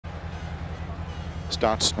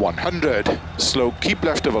Starts 100. Slow, keep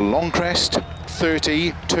left of a long crest.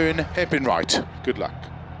 30, turn, hairpin right. Good luck.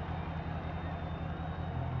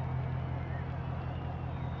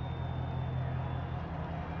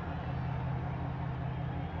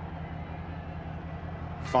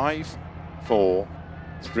 Five, 4,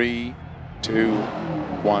 3, 2,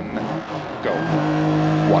 1, go.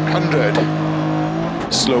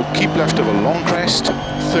 100. Slow, keep left of a long crest.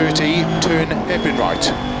 30, turn, hairpin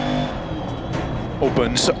right.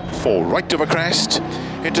 Opens 4 right of a crest.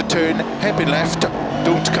 Into turn, hairpin left,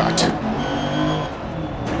 don't cut.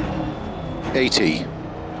 80.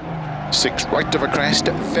 6 right of a crest,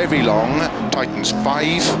 very long, tightens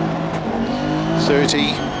 5.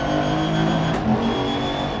 30.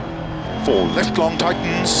 4 left long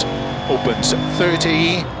tightens, opens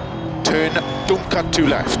 30, turn, don't cut to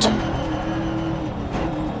left.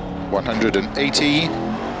 180,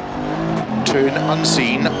 turn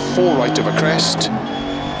unseen, 4 right of a crest,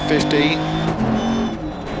 50,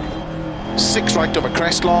 6 right of a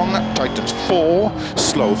crest long, tightens 4,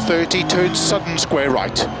 slow 30, turn sudden square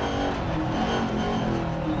right.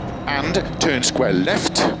 And turn square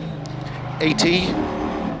left, 80,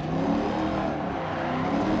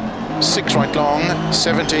 6 right long,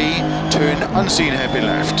 70, turn unseen hairpin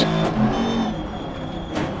left.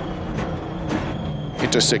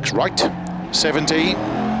 Into 6 right, 70,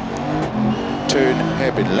 turn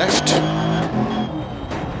hairpin left.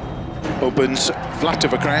 Opens flat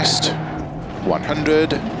of a crest,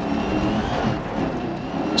 100.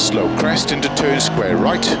 Slow crest into turn square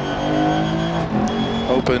right.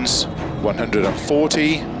 Opens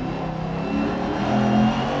 140.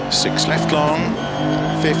 6 left long,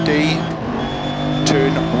 50,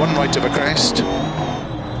 turn 1 right of a crest,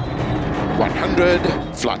 100,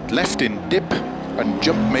 flat left in dip, and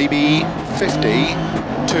jump maybe, 50,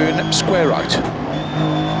 turn square right,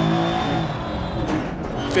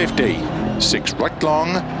 50, 6 right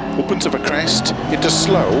long, opens of a crest, into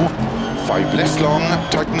slow, 5 left long,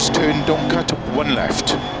 tightens turn, don't cut, 1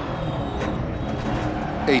 left,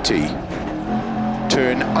 80,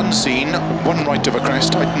 turn unseen, 1 right of a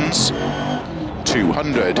crest, tightens,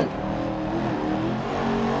 200.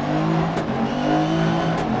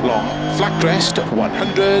 Long, flat crest,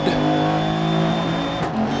 100.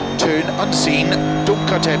 Turn unseen, don't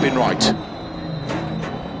cut hairpin right.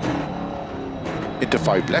 Into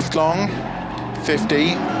 5 left long,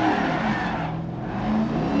 50.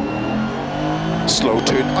 Slow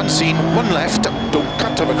turn unseen, 1 left, don't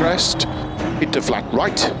cut of a crest. Into flat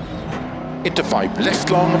right. Into 5 left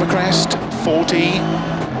long of a crest, 40.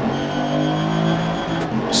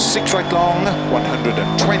 6 right long,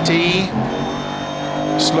 120.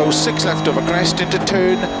 Slow 6 left of a crest into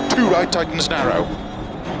turn, 2 right tightens narrow.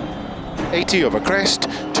 80 of a crest,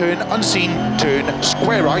 turn unseen, turn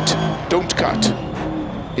square right, don't cut.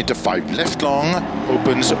 Into 5 left long,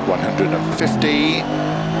 opens 150.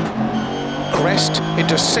 Crest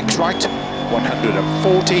into 6 right,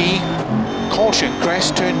 140. Caution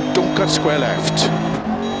crest, turn, don't cut square left.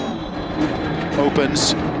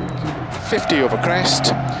 Opens 50 over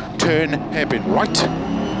crest, turn hairpin right,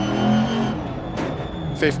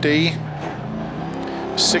 50,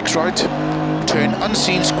 6 right, turn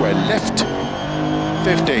unseen square left,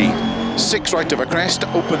 50, 6 right over crest,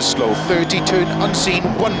 open slow 30, turn unseen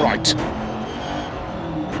 1 right,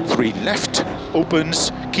 3 left,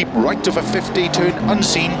 opens, keep right over 50, turn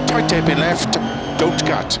unseen, tight hairpin left, don't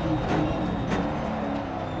cut,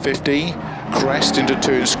 50, crest into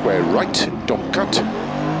turn square right, don't cut,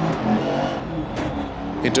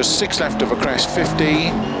 into 6 left of a crest,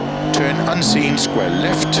 50, turn unseen, square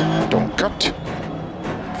left, don't cut,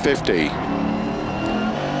 50,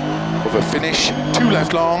 over finish, 2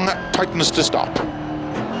 left long, tightens to stop.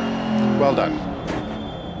 Well done.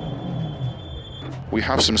 We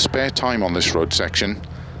have some spare time on this road section.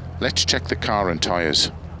 Let's check the car and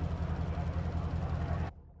tyres.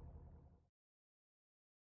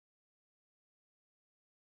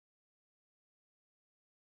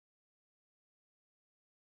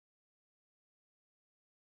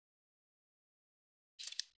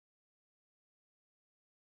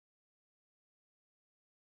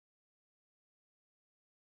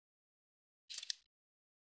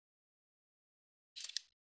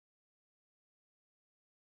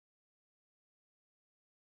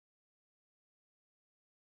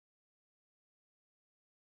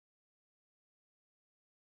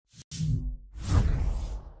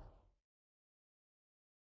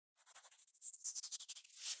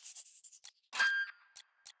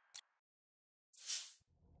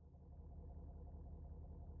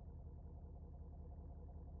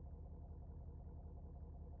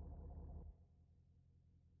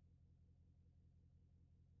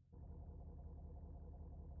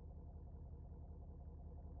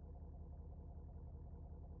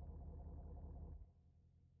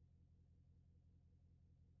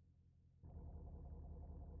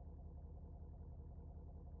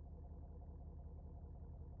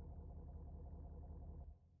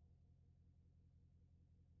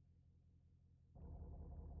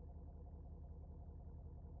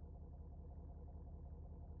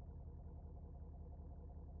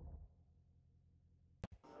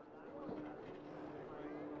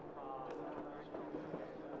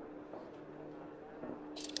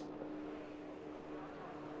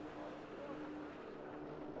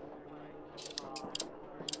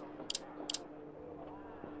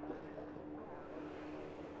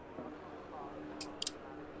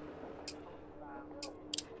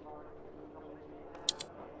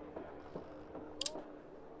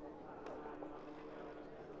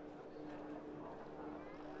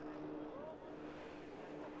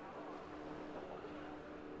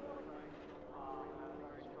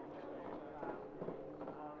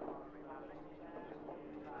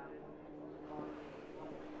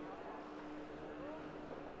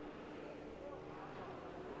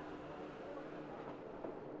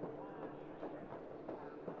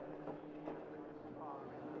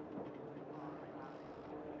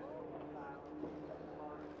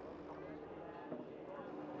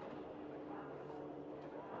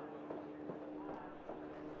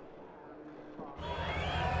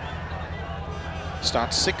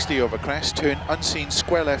 Start 60 over crest, turn unseen,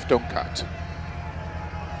 square left, don't cut.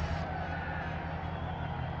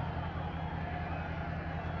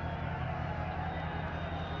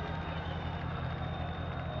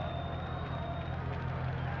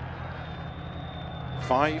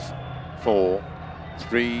 Five, 4,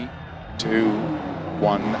 3, 2,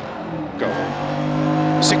 1,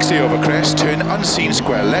 go. 60 over crest, turn unseen,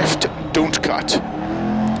 square left, don't cut.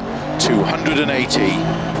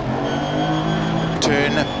 280.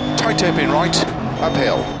 Turn, tight hairpin right,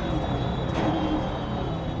 uphill.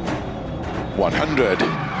 100.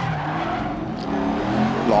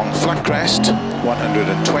 Long flat crest,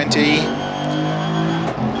 120.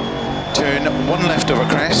 Turn one left over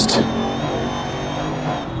crest.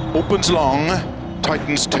 Opens long,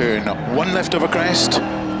 tightens turn one left over crest.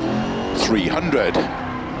 300.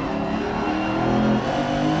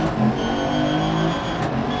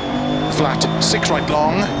 Flat 6 right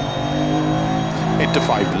long. Into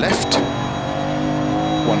 5 left,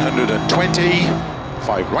 120,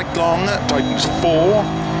 5 right long, tightens 4,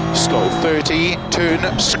 slow 30,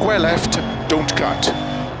 turn square left, don't cut.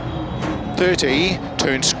 30,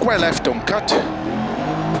 turn square left, don't cut.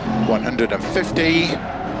 150,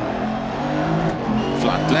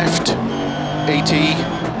 flat left, 80,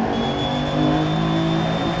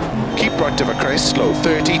 keep right over crest, slow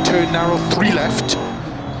 30, turn narrow 3 left,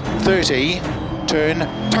 30, turn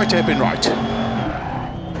tight hairpin right.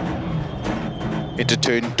 Into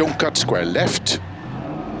turn, don't cut, square left.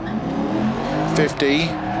 50.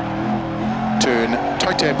 Turn,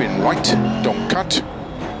 tight hairpin right, don't cut.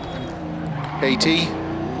 80.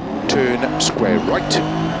 Turn, square right.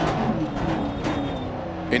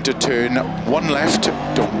 Into turn, one left,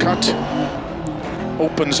 don't cut.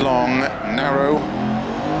 Opens long, narrow.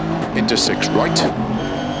 Into 6 right.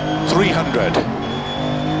 300.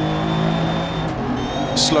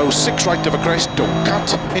 Slow 6 right over crest, don't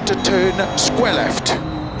cut, into turn, square left.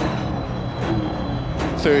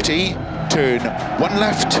 30, turn 1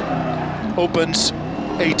 left, opens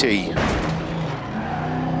 80.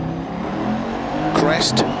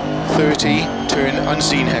 Crest, 30, turn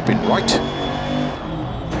unseen hairpin right.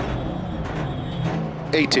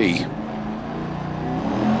 80.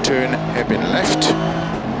 Turn hairpin left.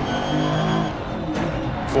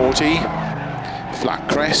 40, flat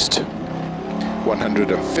crest.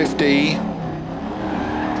 150,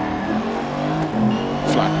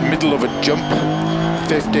 flat middle of a jump,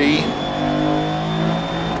 50,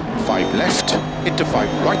 5 left, into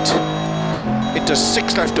 5 right, into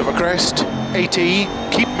 6 left of a crest, 80,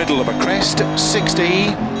 keep middle of a crest, 60,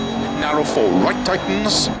 narrow 4 right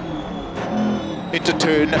tightens, into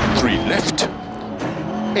turn 3 left,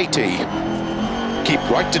 80, keep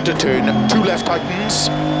right into turn 2 left tightens,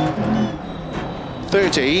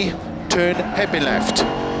 30, turn hairpin left.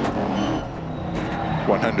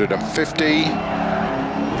 150.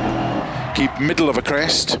 Keep middle of a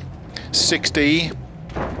crest. 60.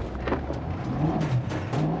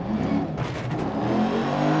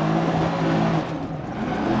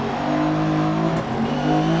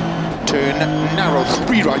 Turn narrow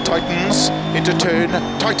 3 right tightens into turn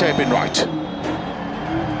tight hairpin right.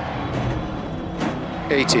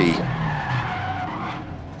 80.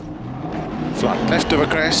 Flat left of a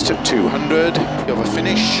crest, 200, you have a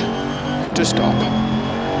finish, to stop.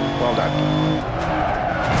 Well done.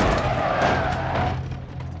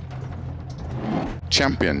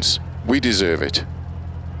 Champions, we deserve it.